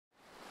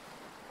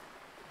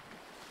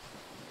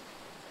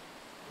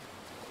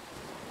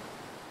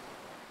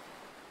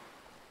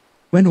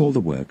When all the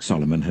work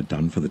Solomon had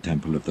done for the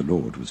temple of the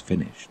Lord was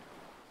finished,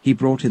 he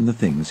brought in the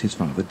things his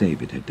father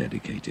David had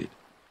dedicated,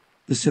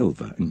 the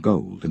silver and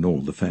gold and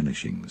all the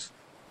furnishings,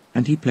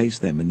 and he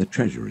placed them in the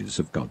treasuries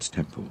of God's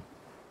temple.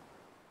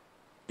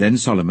 Then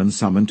Solomon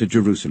summoned to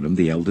Jerusalem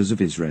the elders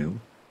of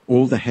Israel,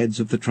 all the heads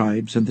of the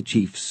tribes and the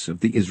chiefs of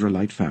the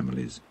Israelite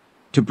families,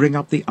 to bring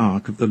up the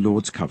ark of the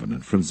Lord's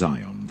covenant from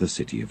Zion, the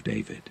city of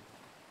David.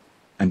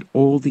 And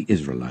all the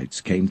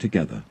Israelites came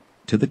together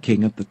to the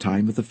king at the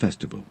time of the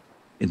festival,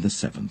 in the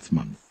 7th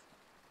month.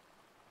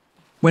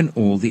 When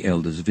all the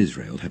elders of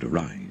Israel had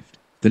arrived,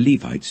 the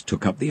Levites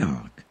took up the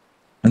ark,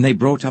 and they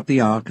brought up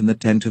the ark and the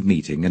tent of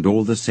meeting and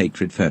all the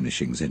sacred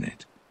furnishings in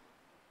it.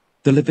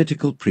 The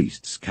Levitical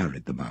priests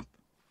carried them up,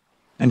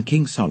 and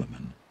King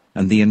Solomon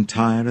and the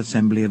entire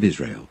assembly of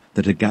Israel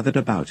that had gathered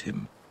about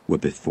him were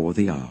before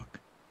the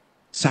ark,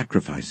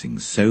 sacrificing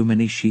so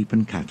many sheep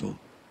and cattle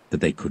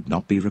that they could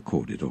not be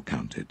recorded or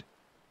counted.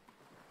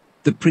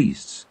 The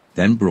priests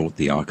then brought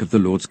the ark of the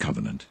Lord's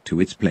covenant to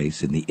its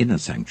place in the inner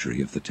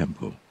sanctuary of the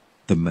temple,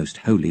 the most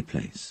holy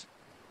place,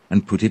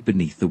 and put it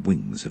beneath the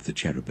wings of the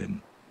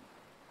cherubim.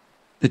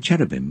 The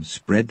cherubim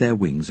spread their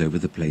wings over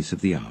the place of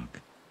the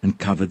ark and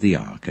covered the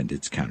ark and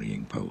its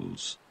carrying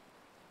poles.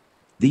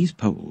 These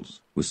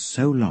poles were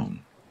so long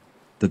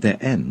that their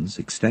ends,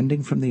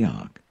 extending from the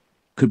ark,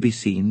 could be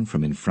seen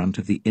from in front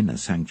of the inner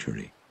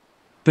sanctuary,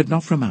 but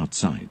not from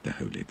outside the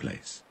holy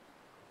place,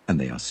 and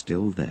they are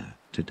still there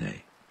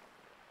today.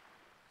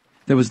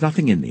 There was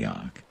nothing in the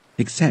ark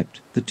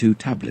except the 2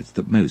 tablets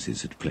that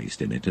Moses had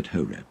placed in it at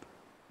Horeb,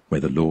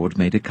 where the Lord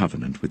made a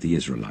covenant with the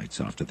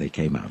Israelites after they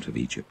came out of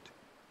Egypt.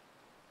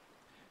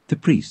 The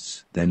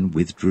priests then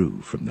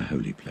withdrew from the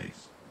holy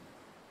place.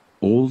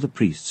 All the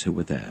priests who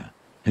were there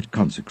had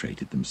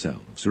consecrated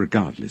themselves,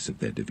 regardless of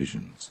their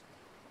divisions.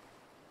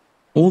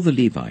 All the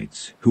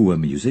Levites who were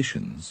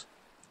musicians,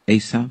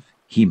 Asaph,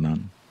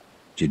 Heman,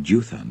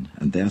 Jeduthun,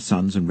 and their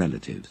sons and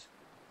relatives,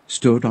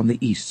 stood on the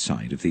east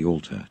side of the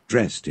altar,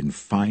 dressed in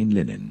fine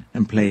linen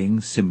and playing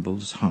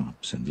cymbals,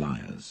 harps, and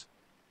lyres.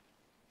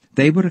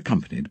 They were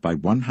accompanied by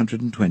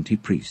 120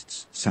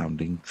 priests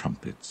sounding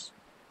trumpets.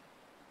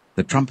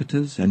 The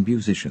trumpeters and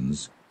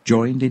musicians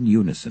joined in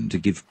unison to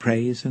give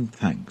praise and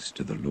thanks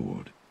to the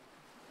Lord.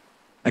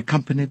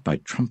 Accompanied by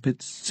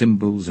trumpets,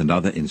 cymbals, and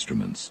other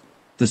instruments,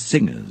 the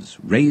singers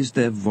raised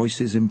their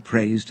voices in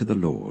praise to the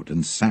Lord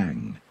and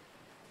sang,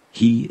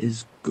 "He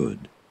is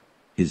good.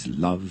 His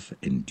love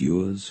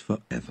endures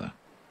forever."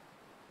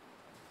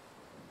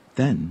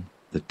 Then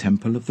the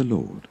temple of the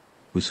Lord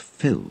was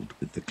filled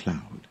with the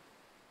cloud,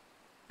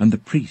 and the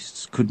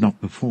priests could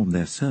not perform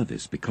their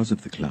service because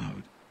of the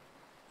cloud,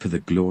 for the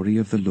glory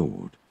of the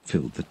Lord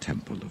filled the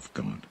temple of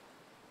God.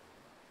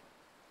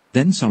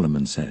 Then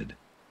Solomon said,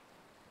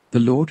 "The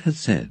Lord has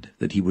said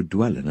that he would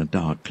dwell in a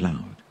dark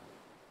cloud.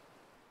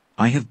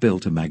 I have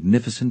built a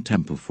magnificent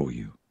temple for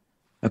you,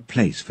 a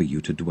place for you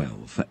to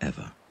dwell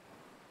forever."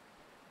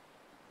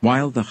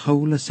 While the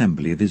whole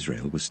assembly of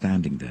Israel was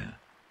standing there,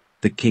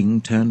 the king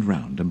turned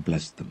round and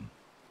blessed them.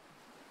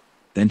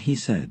 Then he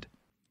said,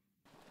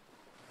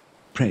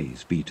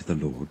 "Praise be to the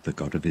Lord, the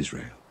God of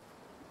Israel,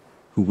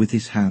 who with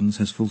his hands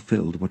has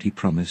fulfilled what he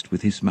promised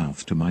with his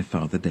mouth to my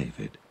father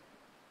David.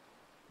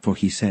 For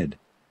he said,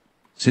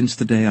 'Since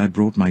the day I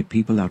brought my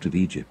people out of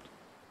Egypt,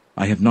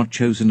 I have not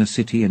chosen a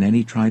city in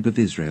any tribe of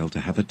Israel to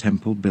have a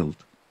temple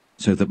built,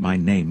 so that my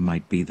name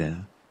might be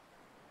there,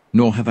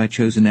 nor have I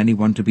chosen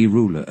anyone to be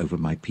ruler over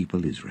my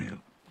people Israel.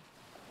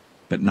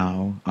 But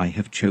now I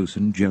have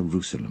chosen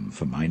Jerusalem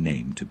for my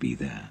name to be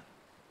there,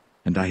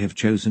 and I have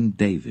chosen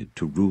David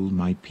to rule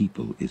my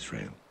people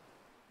Israel.'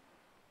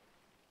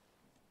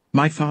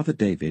 My father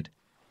David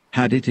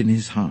had it in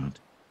his heart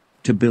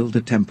to build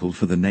a temple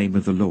for the name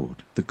of the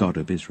Lord, the God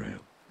of Israel.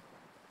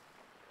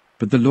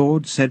 But the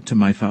Lord said to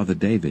my father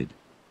David,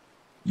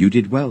 'You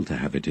did well to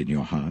have it in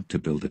your heart to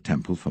build a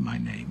temple for my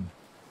name.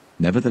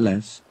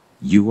 Nevertheless,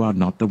 you are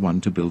not the one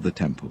to build the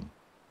temple,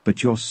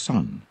 but your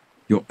son,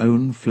 your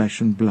own flesh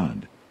and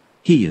blood.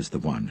 He is the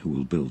one who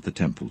will build the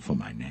temple for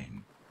my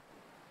name.'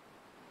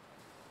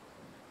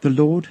 The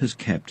Lord has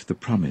kept the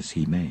promise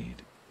he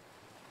made.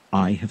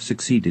 I have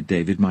succeeded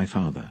David my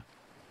father,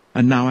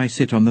 and now I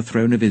sit on the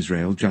throne of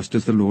Israel just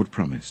as the Lord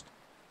promised,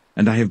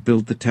 and I have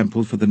built the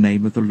temple for the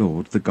name of the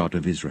Lord, the God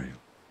of Israel.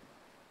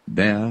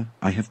 There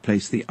I have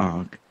placed the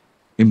ark,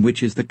 in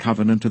which is the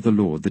covenant of the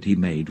Lord that he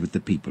made with the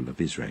people of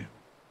Israel."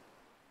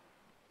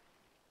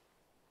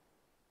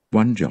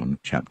 1 John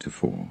chapter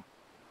 4.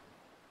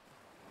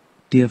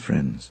 Dear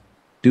friends,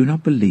 do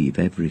not believe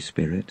every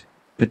spirit,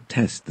 but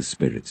test the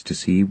spirits to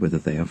see whether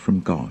they are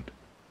from God,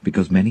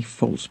 because many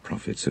false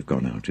prophets have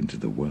gone out into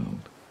the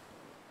world.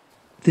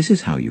 This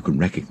is how you can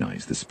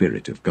recognize the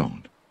Spirit of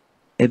God.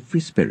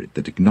 Every spirit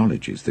that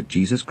acknowledges that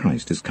Jesus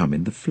Christ has come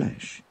in the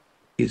flesh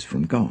is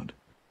from God.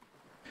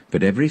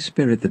 But every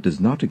spirit that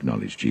does not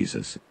acknowledge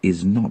Jesus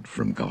is not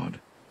from God.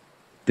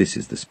 This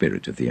is the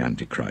spirit of the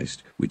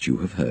Antichrist, which you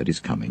have heard is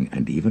coming,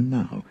 and even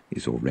now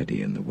is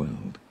already in the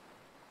world.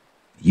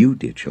 You,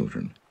 dear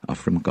children, are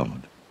from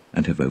God,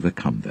 and have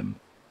overcome them,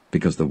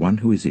 because the one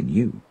who is in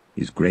you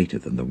is greater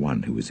than the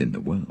one who is in the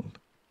world.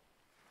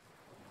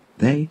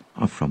 They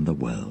are from the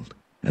world,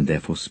 and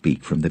therefore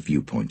speak from the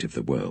viewpoint of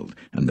the world,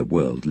 and the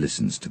world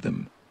listens to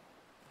them.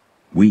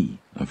 We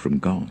are from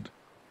God,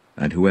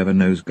 and whoever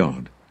knows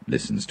God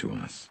listens to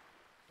us.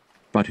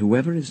 But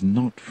whoever is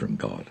not from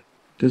God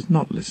does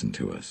not listen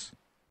to us.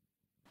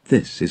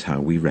 This is how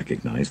we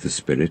recognize the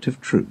spirit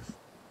of truth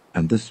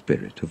and the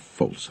spirit of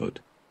falsehood.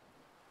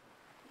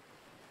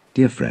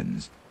 Dear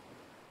friends,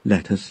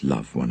 let us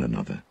love one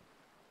another,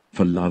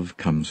 for love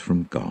comes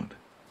from God.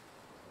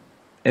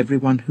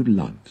 Everyone who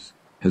loves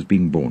has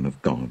been born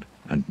of God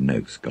and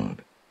knows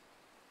God.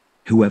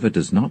 Whoever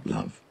does not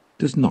love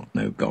does not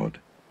know God,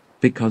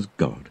 because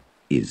God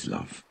is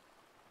love.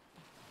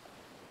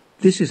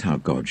 This is how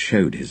God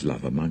showed his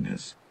love among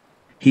us.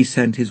 He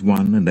sent his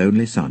one and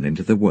only Son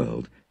into the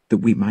world that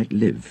we might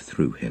live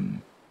through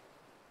him.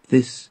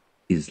 This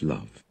is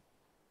love.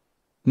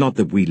 Not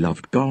that we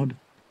loved God,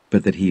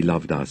 but that he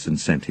loved us and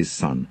sent his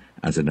Son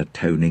as an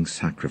atoning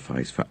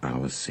sacrifice for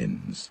our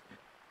sins.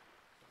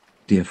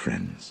 Dear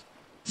friends,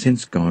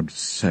 since God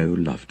so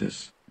loved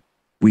us,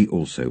 we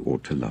also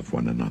ought to love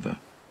one another.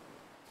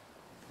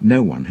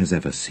 No one has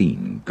ever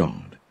seen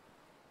God,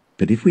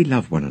 but if we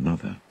love one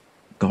another,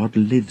 God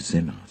lives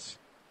in us,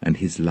 and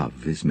his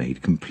love is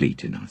made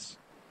complete in us.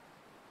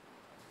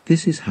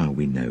 This is how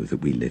we know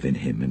that we live in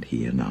him and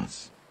he in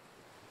us.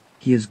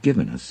 He has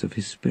given us of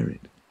his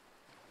Spirit.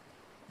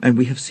 And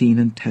we have seen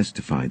and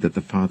testified that the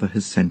Father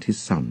has sent his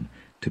Son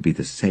to be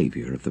the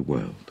Saviour of the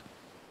world.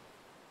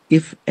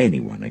 If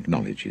anyone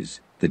acknowledges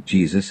that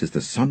Jesus is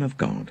the Son of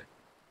God,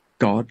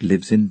 God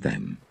lives in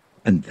them,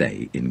 and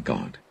they in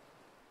God.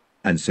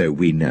 And so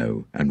we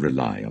know and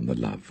rely on the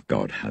love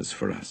God has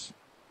for us.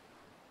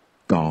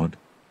 God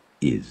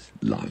is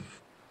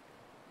love.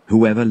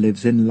 Whoever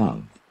lives in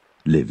love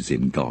lives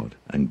in God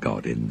and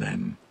God in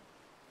them.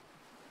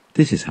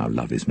 This is how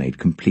love is made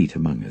complete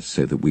among us,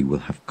 so that we will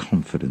have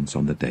confidence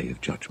on the day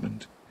of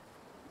judgment.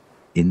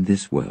 In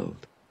this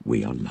world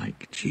we are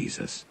like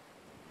Jesus.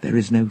 There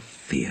is no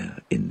fear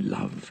in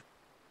love.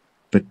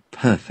 But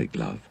perfect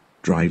love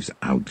drives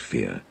out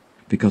fear,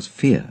 because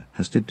fear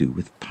has to do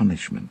with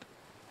punishment.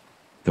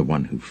 The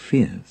one who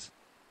fears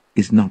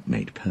is not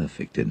made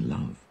perfect in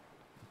love.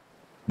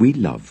 We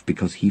love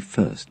because he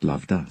first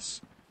loved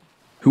us.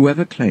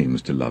 Whoever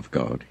claims to love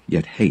God,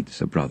 yet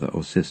hates a brother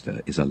or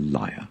sister, is a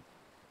liar.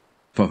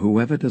 For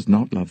whoever does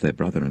not love their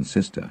brother and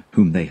sister,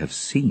 whom they have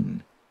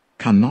seen,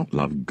 cannot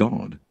love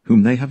God,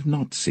 whom they have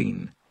not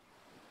seen.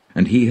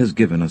 And he has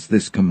given us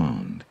this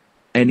command: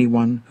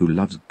 anyone who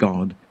loves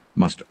God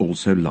must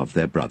also love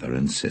their brother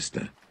and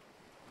sister.